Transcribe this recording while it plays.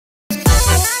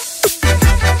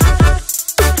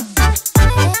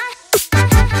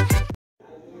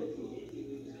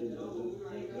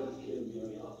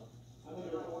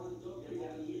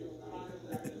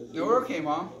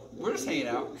was hanging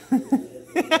out.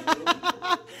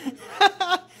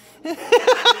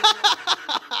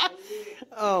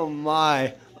 Oh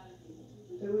my.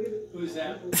 Who's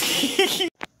that?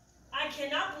 I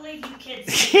cannot believe you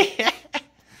kids.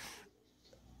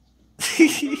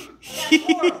 That's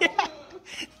horrible.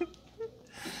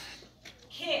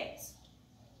 Kids.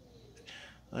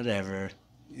 Whatever.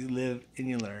 You live and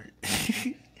you learn.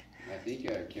 I think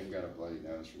Kim got a bloody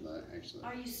nose from that, actually.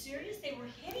 Are you serious? They were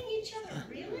hitting each other,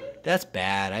 really? That's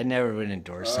bad. I never would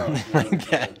endorse something like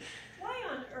that. Why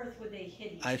on earth would they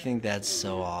hit each other? I think that's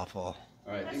so awful.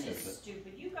 All right, I That's think just that's it.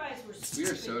 stupid. You guys were stupid.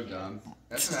 We are so kids. dumb.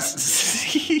 That's what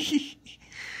happens.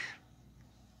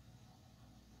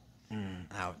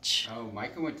 Ouch. Oh,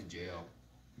 Micah went to jail.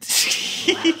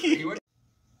 He went.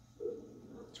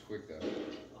 It's quick though.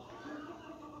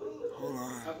 Hold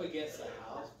on. Up against the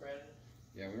house, Brandon.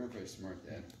 Yeah, we weren't very smart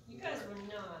then. You guys were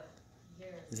not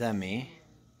very. Is that me?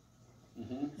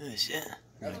 Mm-hmm. Oh shit.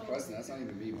 That's Preston. That's not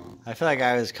even me, Mom. I feel like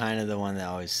I was kind of the one that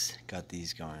always got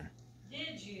these going.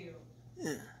 Did you?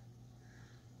 Yeah.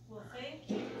 Well, thank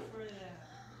you for that.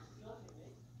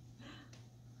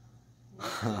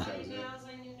 Emails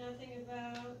I knew nothing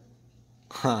about.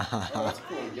 Oh, that's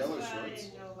cool. Yellow That's why I shorts.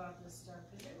 didn't know about this stuff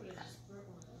because they would have just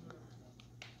broken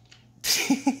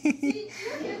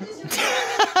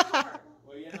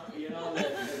Well, you know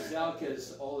that Zelka's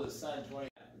oldest son, 20.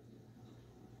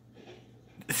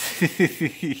 Oh,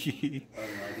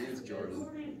 no, I think it's Jordan.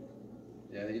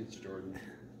 Yeah, I think it's Jordan.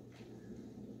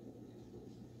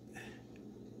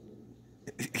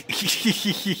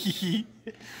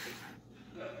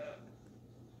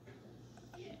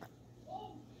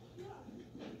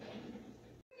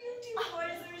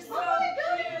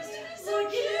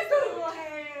 Look at his little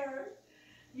hair.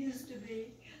 Used to be.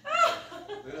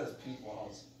 Look at those pink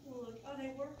walls. Look, oh,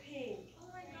 they were pink. Oh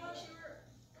my gosh, you were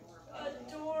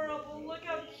adorable. Look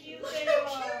how cute they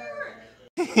are.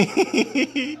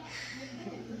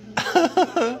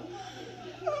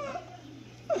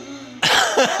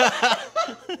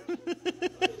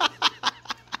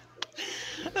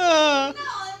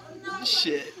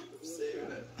 Shit.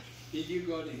 Did you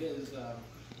go to his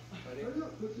wedding?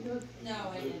 No,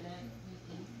 I didn't.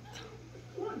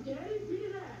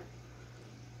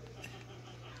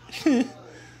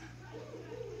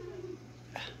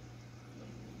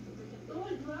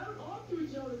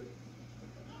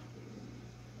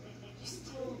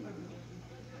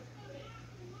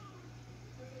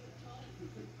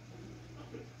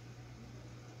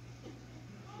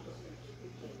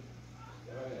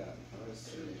 Oh yeah, I was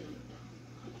serious.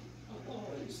 Oh,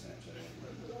 you Snapchat.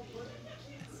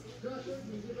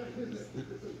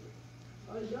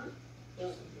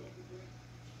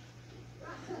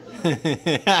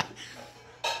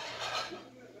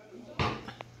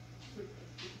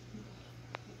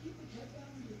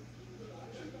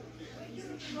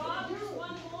 Rob, there's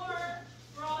one more.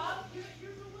 Rob.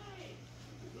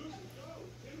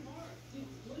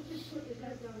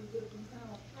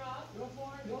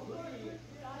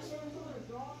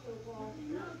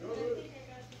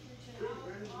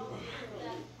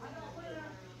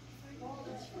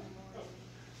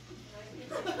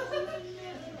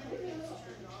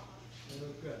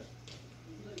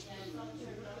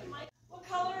 What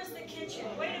color is the kitchen?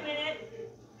 Wait a minute.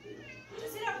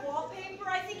 Does it have wallpaper?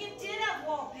 I think it did have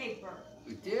wallpaper.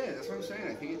 It did. That's what I'm saying.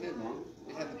 I think it did, Mom.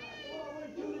 It had.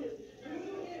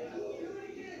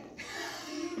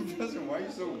 Preston, why are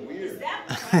you so Is weird? that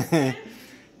Preston?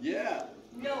 Yeah.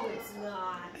 No, it's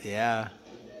not. Yeah.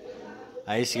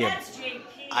 I used to get. That's JP.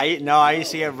 I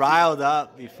used to get riled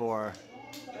up before.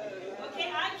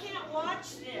 Okay, I can't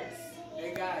watch this.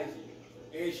 Hey guys,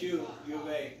 ASU, U of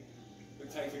A.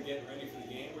 Looks like they're getting ready for the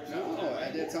game or something. No,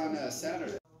 it's on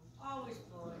Saturday. Always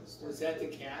boys. Was that the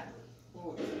cat?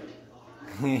 Oh,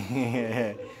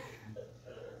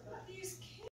 These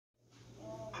kids.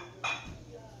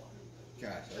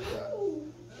 Gosh, I thought.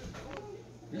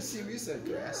 We said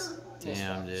grass.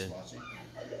 Damn, dude. Just watching.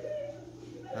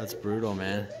 That's brutal,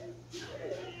 man.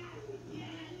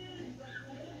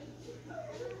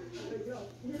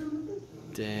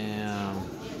 Damn. I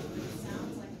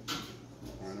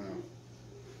don't know.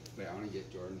 Wait, I want to get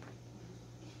Jordan.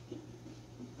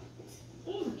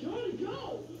 Oh, Johnny,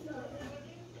 go!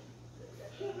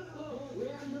 We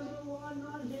are number one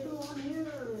on here.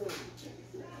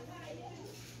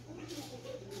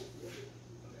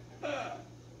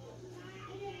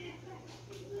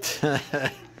 I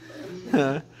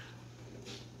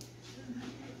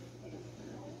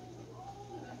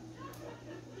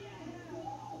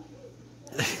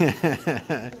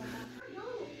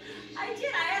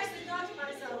did. I actually thought to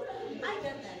myself, I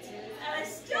bet that's it. And I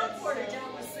still poured it down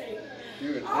the sink.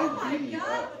 Dude, Oh my beating me God,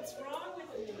 up. what's wrong with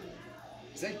me?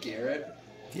 Is that Garrett?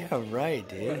 Yeah, right,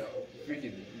 dude. What a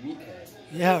freaking meathead.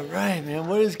 Yeah, right, man.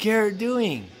 What is Garrett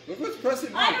doing? Look what's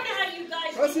Preston I doing. don't know how you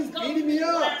guys Preston's go beating through me the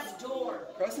up. glass door.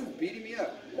 Preston's beating me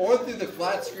up. Or through the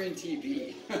flat screen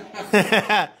TV.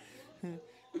 I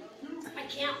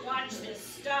can't watch this.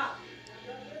 Stop.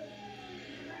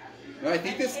 No, I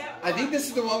think this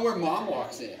is the one where Mom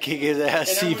walks in. Kick his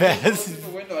ass, And everyone just Seabass. goes through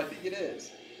the window. I think it is.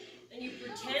 And you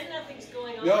pretend nothing's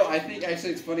going on. No, I think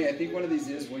actually it's funny. I think one of these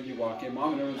is when you walk in.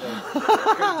 Mom and everyone's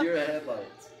like, deer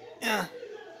headlights. Yeah.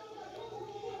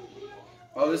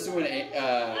 Oh, this is when. I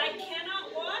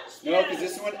cannot watch this. No, because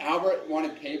this is when Albert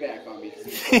wanted payback on me.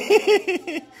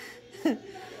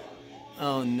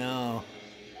 Oh no.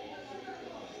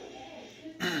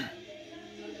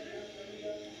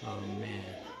 Oh man.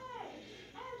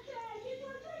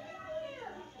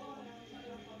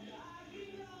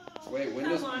 Wait, when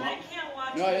does Come on, Mom? I can't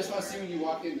watch No, I this. just want to see when you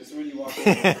walk in. This is when you walk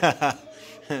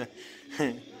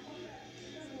in.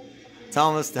 It's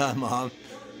almost done, Mom.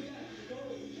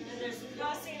 And there's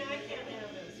fussing, I can't handle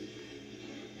this.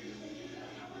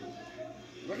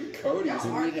 Look at Cody. He's a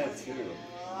meathead too.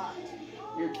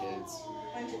 We're kids.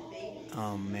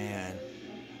 Oh man.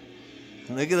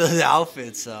 Look at those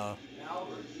outfits, though.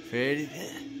 Pretty.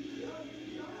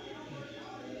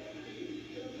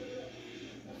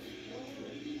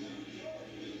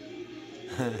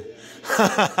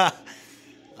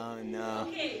 Oh no.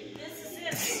 Okay, this is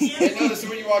Hey, it. no, this is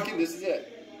when you walk in. This is it.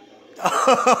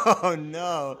 Oh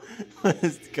no. What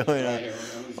is going on?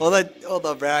 Hold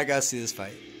on, Brad. I gotta see this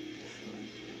fight.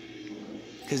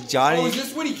 Cause Johnny. Oh, is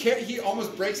this when he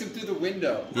almost breaks him through the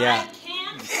window? Yeah. I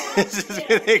can't This watch is this.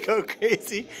 when they go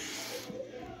crazy.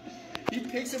 He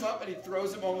picks him up and he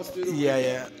throws him almost through the Yeah, window.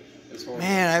 yeah. It's horrible.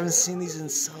 Man, I haven't seen these in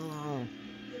so long.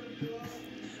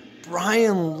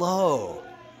 Brian Lowe.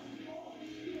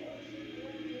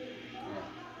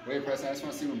 Wait, Preston, I just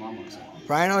want to see what Mom looks like.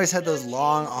 Brian always had those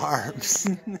long arms.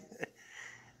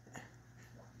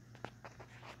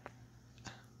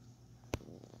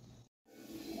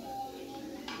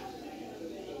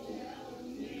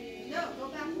 No, go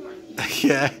back more.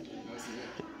 Yeah. No, this is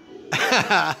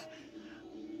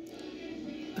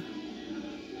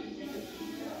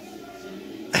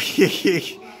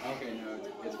it. Okay, no,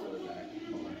 it's further back.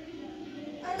 Hold on.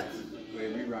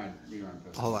 Wait, rewind,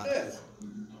 Preston. Hold on. Yes.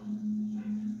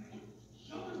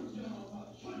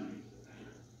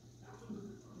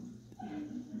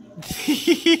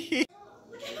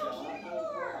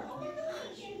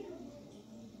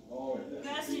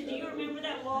 Preston, do you remember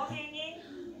that wall hanging?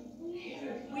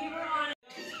 We were on it.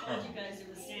 I told you guys it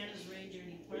was Santa's Ranger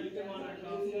and he put them on our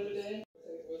golf the other day.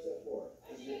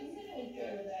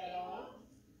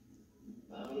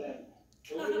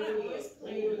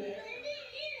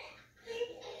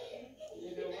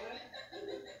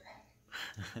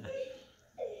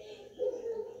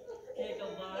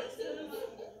 Pickle boxes.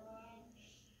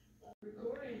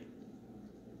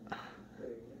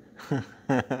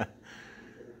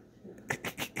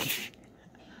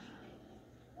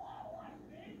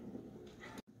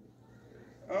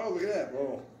 Oh, look at that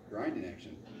little grinding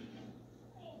action.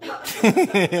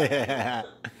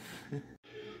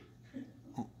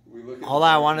 We look at Hold on,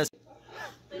 I want to.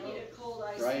 I need a cold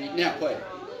ice. Right, now play.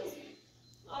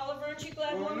 Oliver, aren't you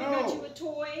glad Oh, Mommy no. got you a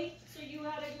toy so you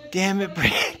had a good Damn it,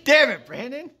 toy? Damn it,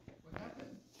 Brandon. What happened?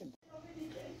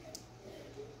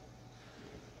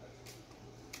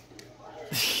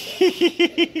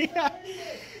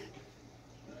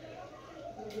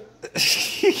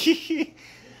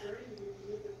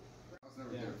 I was never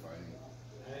good at fighting.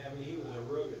 I mean, he was a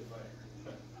real good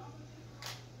fighter.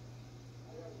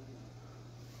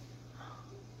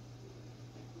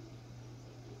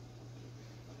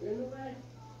 In the way.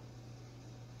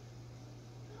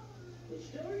 It's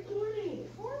still recording.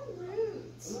 Poor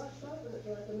Roots. I'm not stopping it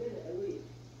for like a minute at least.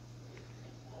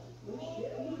 Loose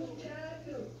shit, loose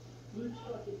tag, loose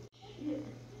fucking shit.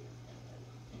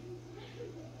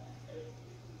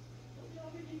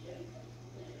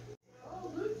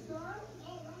 Oh, loose style.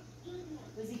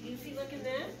 Was he goofy looking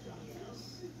then?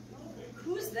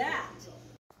 Who's that?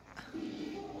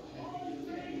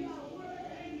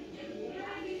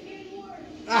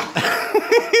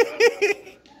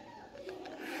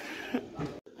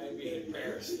 I'd be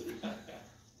embarrassed.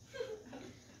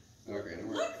 Okay, don't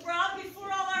worry. Look, Rob, before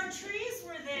all our trees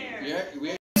were there. Yeah,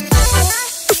 we